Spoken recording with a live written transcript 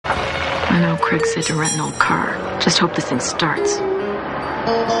I know Craig said to rent an old car. Just hope this thing starts.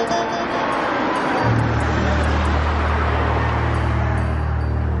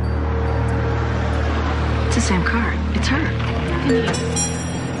 It's the same car. It's her.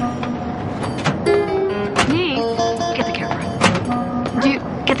 Niece, get the camera.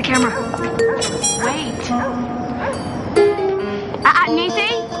 Get the camera. Wait.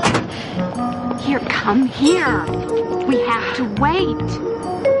 Niecey? Here, come here. We have to wait.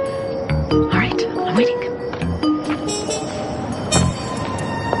 All right, I'm waiting.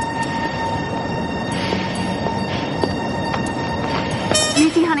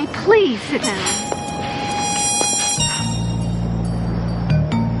 Niecey, honey, please sit down.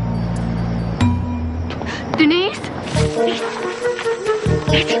 Denise?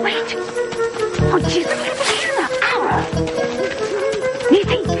 Niecey, wait. Oh, Jesus.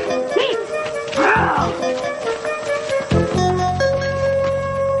 Niecey.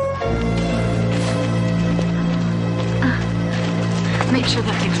 Make sure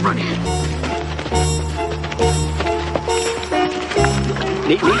that thing's running.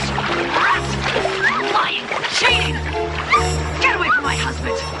 Niece? Lying! Cheating! Get away from my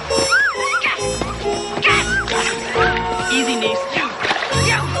husband! Get! Easy, niece. You!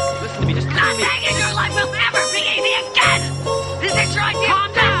 Listen to me, just Nothing in your life will ever be easy again! Is this your idea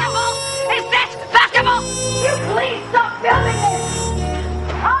of basketball? Is this basketball? You please stop filming this!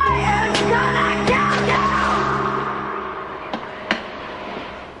 I am gonna kill you!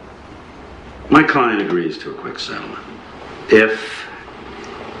 My client agrees to a quick settlement. If,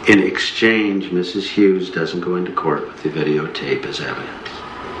 in exchange, Mrs. Hughes doesn't go into court with the videotape as evidence.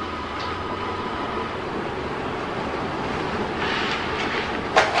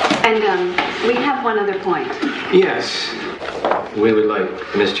 And, we have one other point. Yes. We would like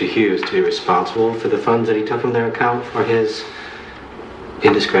Mr. Hughes to be responsible for the funds that he took from their account for his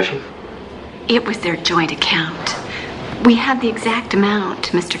indiscretion. It was their joint account. We have the exact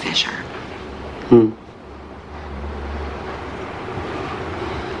amount, Mr. Fisher.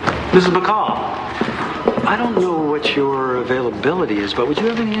 Mrs. McCall, I don't know what your availability is, but would you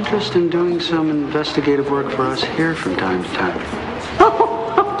have any interest in doing some investigative work for us here from time to time? Oh,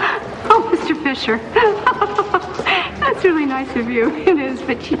 Mr. Fisher. That's really nice of you. It is,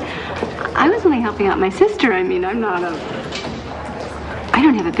 but I was only helping out my sister. I mean, I don't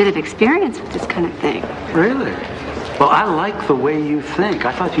have a bit of experience with this kind of thing. Really? Well, I like the way you think.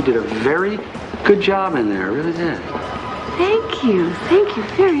 I thought you did a very good job in there. I really did. Thank you. Thank you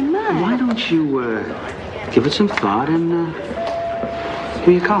very much. Why don't you give it some thought and give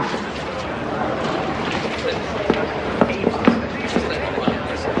me a call?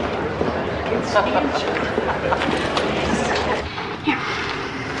 Here.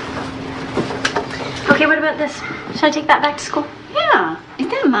 Okay, what about this? Should I take that back to school? Yeah. Is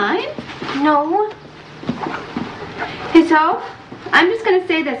that mine? No. Hey, so, I'm just going to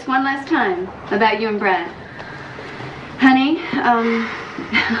say this one last time about you and Brad. Honey,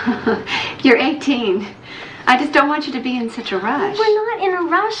 you're 18. I just don't want you to be in such a rush. We're not in a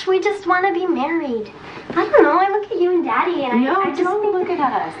rush. We just want to be married. I don't know. I look at you and Daddy and I just don't look at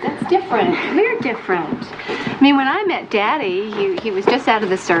us. That's different. We're different. I mean, when I met Daddy, he was just out of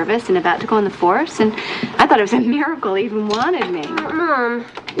the service and about to go in the force, and I thought it was a miracle he even wanted me. Mom,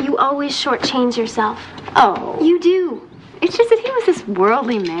 you always shortchange yourself. Oh. You do. It's just that he was this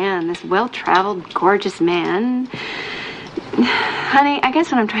worldly man, this well-traveled, gorgeous man. Honey, I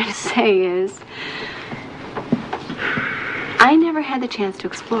guess what I'm trying to say is I never had the chance to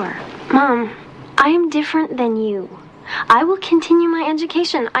explore. Mom, I am different than you. I will continue my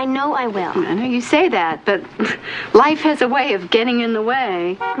education. I know I will. I know you say that, but life has a way of getting in the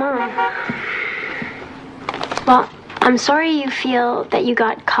way. Mom. Well, I'm sorry you feel that you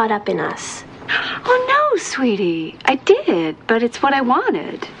got caught up in us. Oh, no, sweetie. I did, but it's what I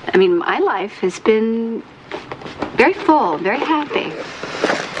wanted. I mean, my life has been very full, very happy.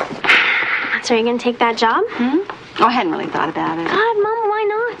 So you're going to take that job? Oh, I hadn't really thought about it. God, Mom, why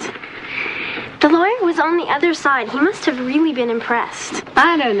not? The lawyer was on the other side. He must have really been impressed.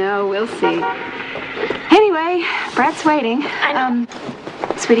 I don't know. We'll see. Anyway, Brad's waiting.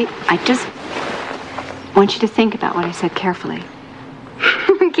 Sweetie, I just want you to think about what I said carefully.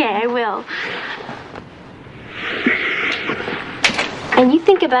 Okay, I will. And you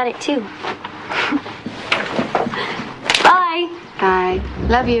think about it, too. Bye. Bye.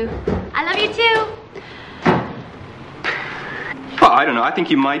 Love you. I love you, too. Well, I don't know. I think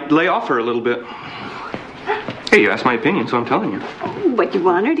you might lay off her a little bit. Hey, you asked my opinion, so I'm telling you. What, you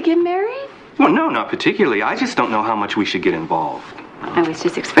want her to get married? Well, no, not particularly. I just don't know how much we should get involved. I was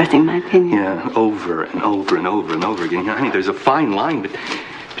just expressing my opinion. Yeah, over and over and over and over again. Honey, there's a fine line between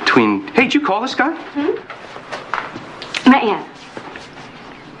between... Hey, did you call this guy? Not yet.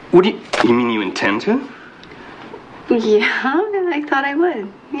 What do you mean you intend to? Yeah, I thought I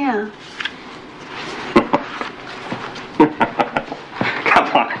would. Yeah. Come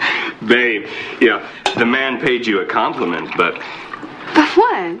on, babe. Yeah, the man paid you a compliment, but... But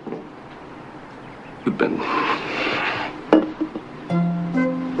what? But...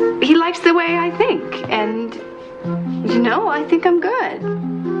 He likes the way I think, and, you know, I think I'm good.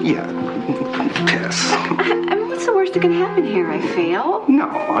 Yeah, Tess. I mean, what's the worst that can happen here? I fail? No,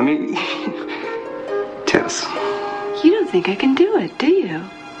 I mean... Tess. You don't think I can do it, do you?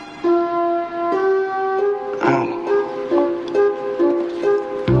 Oh.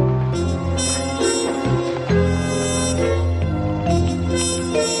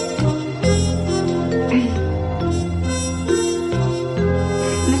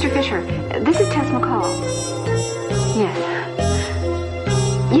 Mr. Fisher, this is Tess McCall. Yes.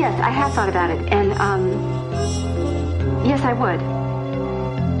 Yes, I have thought about it, and, yes, I would.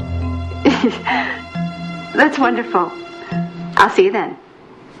 That's wonderful. I'll see you then.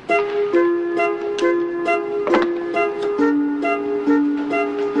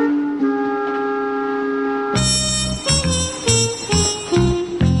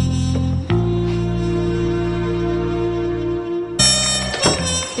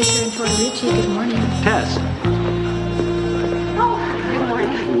 Fisher and Thirtysomething, good morning. Tess. Oh, good morning.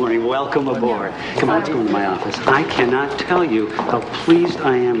 Good morning. Welcome aboard. Come on, let's go into my office. I cannot tell you how pleased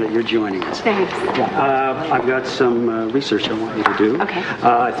I am that you're joining us. Thanks. I've got some research I want you to do. Okay.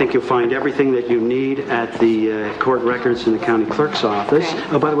 I think you'll find everything that you need at the court records in the county clerk's office. Okay.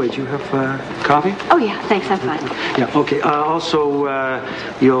 Oh, by the way, do you have coffee? Oh, yeah, thanks, I'm fine. Yeah, okay. Also,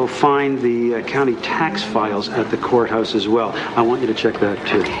 you'll find the county tax files at the courthouse as well. I want you to check that,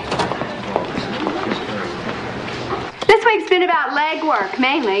 too. This week's been about legwork,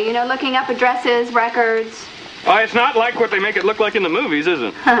 mainly. You know, looking up addresses, records. It's not like what they make it look like in the movies, is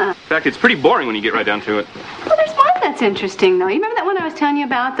it? In fact, it's pretty boring when you get right down to it. Well, there's one that's interesting, though. You remember that one I was telling you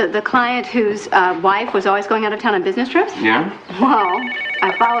about? The client whose wife was always going out of town on business trips? Yeah? Well,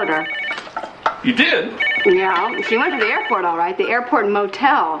 I followed her. You did? Yeah, she went to the airport, all right. The airport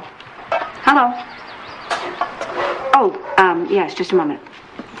motel. Hello. Oh, yes, just a moment.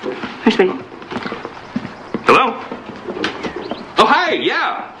 Who's speaking? Hello? Oh, hi,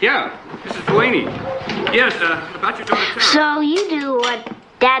 yeah. This is Delaney. Yes, about your daughter Tara. So you do what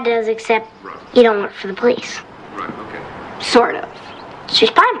Dad does, except you don't work for the police. Right, okay. Sort of. She's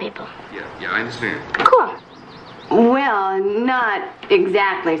spying people. Yeah, I understand. Cool. Well, not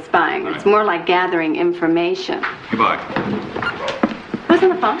exactly spying. It's more like gathering information. Goodbye. Who's on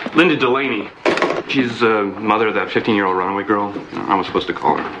the phone? Linda Delaney. She's mother of that 15-year-old runaway girl. I was supposed to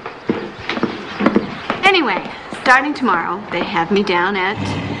call her. Anyway, starting tomorrow, they have me down at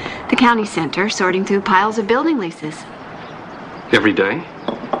the county center sorting through piles of building leases. Every day?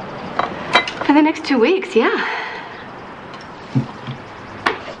 For the next 2 weeks, yeah.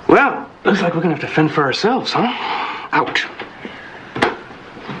 Well, looks like we're gonna have to fend for ourselves, huh? Ouch.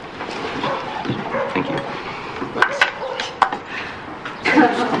 Thank you.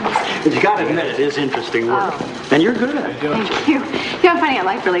 You gotta admit, it is interesting work. And you're good at it. Thank you. You know, I'm finding out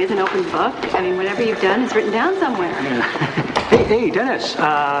life really is an open book. I mean, whatever you've done is written down somewhere. Hey, Dennis.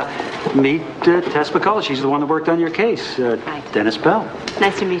 Meet Tess McCall. She's the one that worked on your case. Right. Dennis Bell.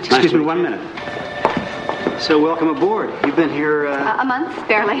 Nice to meet you. Excuse me 1 minute. So welcome aboard. You've been here... A month,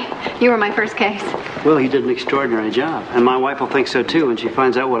 barely. You were my first case. Well, you did an extraordinary job. And my wife will think so, too, when she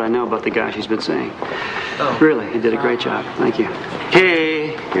finds out what I know about the guy she's been seeing. Oh. Really, you did a great job. Thank you.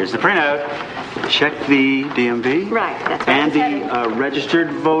 Hey, here's the printout. Check the DMV. Right, that's right. And the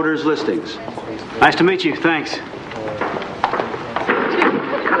registered voters listings. Nice to meet you. Thanks.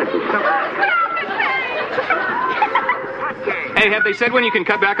 Hey, have they said when you can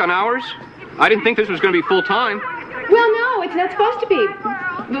cut back on hours? I didn't think this was going to be full-time. Well, no, it's not supposed to be.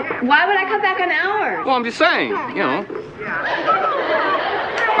 Why would I cut back on hours? Well, I'm just saying, you know.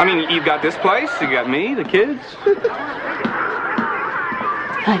 I mean, you've got this place, you got me, the kids.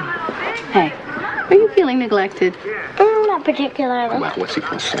 Honey, hey, are you feeling neglected? Not particularly. Well, what's he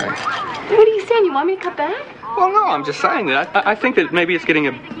going to say? What are you saying? You want me to cut back? Well, no, I'm just saying that I think that maybe it's getting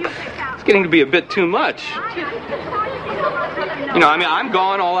to be a bit too much. You know, I mean, I'm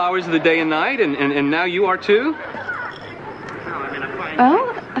gone all hours of the day and night, and now you are too?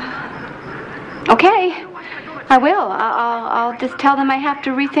 Well, okay. I will. I'll just tell them I have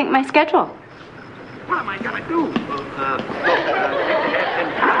to rethink my schedule. What am I gonna do?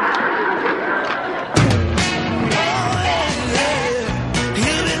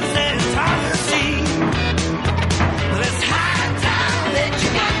 It's high time that you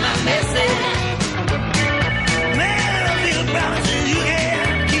got my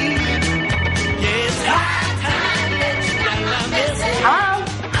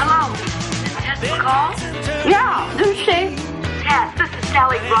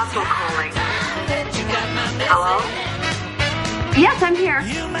Sally Russell calling. Hello? Yes, I'm here.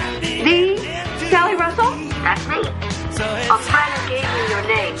 The Sally Russell? That's me. A friend gave me your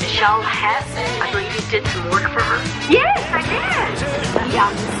name, Michelle Hess. I believe you did some work for her. Yes, I did. Yeah.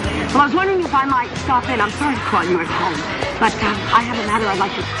 Well, I was wondering if I might stop in. I'm sorry to call you at home, but I have a matter I'd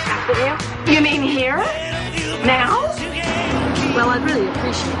like to discuss with you. You mean here? Now? Well, I'd really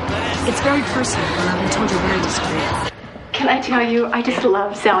appreciate it. It's very personal, and I've been told you're very discreet. Can I tell you, I just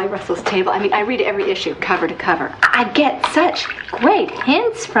love Sally Russell's Table. I mean, I read every issue cover to cover. I get such great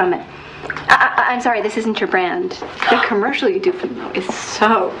hints from it. I'm sorry, this isn't your brand. The commercial you do for them is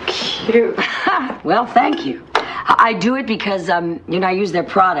so cute. Well, thank you. I do it because, I use their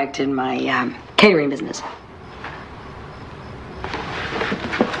product in my catering business.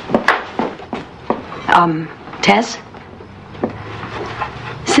 Tess?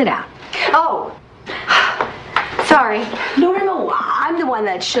 Sit down. Oh. Sorry. No. I'm the one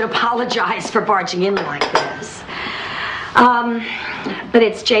that should apologize for barging in like this. But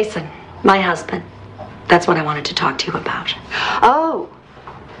it's Jason, my husband. That's what I wanted to talk to you about. Oh.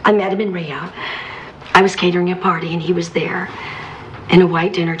 I met him in Rio. I was catering a party and he was there in a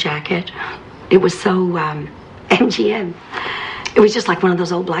white dinner jacket. It was so, MGM. It was just like one of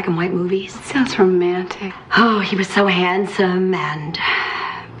those old black and white movies. Sounds romantic. Oh, he was so handsome and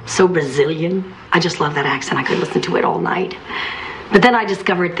so Brazilian. I just love that accent. I could listen to it all night. But then I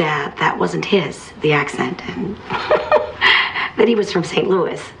discovered that wasn't the accent, and that he was from St.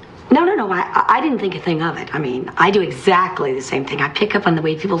 Louis. No, I didn't think a thing of it. I mean, I do exactly the same thing. I pick up on the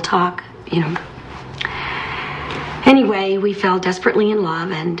way people talk, Anyway, we fell desperately in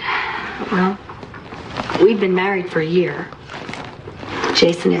love, and, well, we've been married for a year.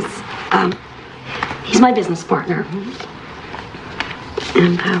 Jason is, he's my business partner.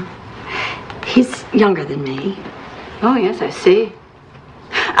 And, he's younger than me. Oh, yes, I see.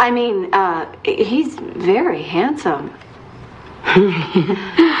 I mean, he's very handsome.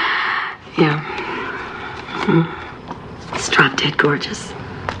 Yeah. He's drop dead gorgeous.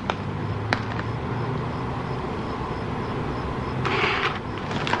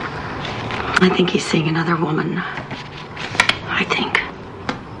 I think he's seeing another woman. I think.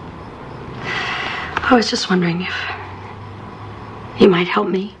 I was just wondering if he might help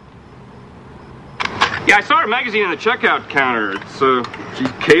me. Yeah, I saw her magazine in the checkout counter. It's, she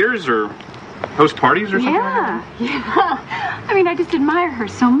caters or hosts parties or something? Yeah. I mean, I just admire her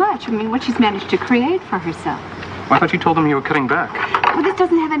so much. I mean, what she's managed to create for herself. Well, I thought you told them you were cutting back. Well, this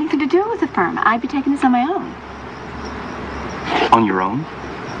doesn't have anything to do with the firm. I'd be taking this on my own. On your own?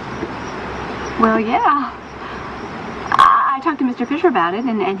 Well, yeah. I talked to Mr. Fisher about it,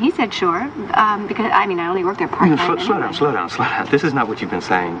 and he said sure, because, I mean, I only work there part-time. Slow down. This is not what you've been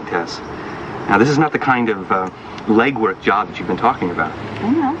saying, Tess. Now, this is not the kind of legwork job that you've been talking about. I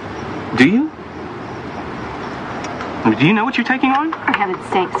know. Do you? Do you know what you're taking on? For heaven's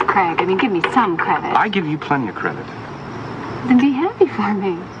sakes, Craig, I mean, give me some credit. I give you plenty of credit. Then be happy for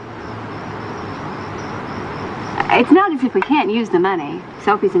me. It's not as if we can't use the money.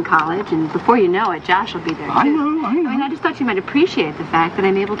 Sophie's in college, and before you know it, Josh will be there, too. I know. I mean, I just thought you might appreciate the fact that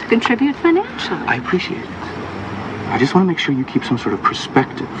I'm able to contribute financially. I appreciate it. I just want to make sure you keep some sort of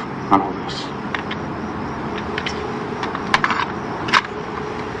perspective on all this.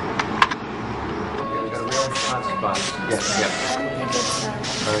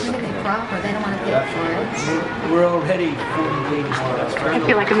 They don't want to pay for it. We're already 40 days. I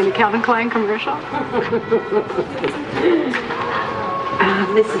feel like I'm in a Calvin Klein commercial.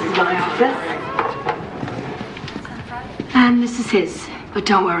 This is my office. And this is his. But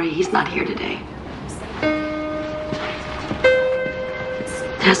don't worry, he's not here today.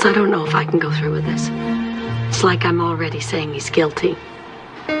 Tess, I don't know if I can go through with this. It's like I'm already saying he's guilty.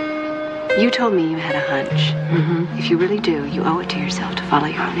 You told me you had a hunch. Mm-hmm. If you really do, you owe it to yourself to follow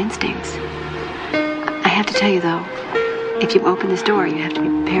your own instincts. I have to tell you, though, if you open this door, you have to be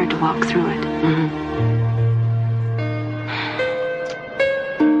prepared to walk through it. Mm-hmm.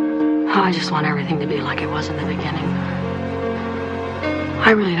 Oh, I just want everything to be like it was in the beginning.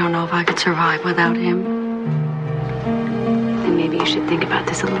 I really don't know if I could survive without him. Then maybe you should think about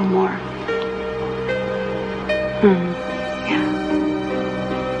this a little more. Hmm.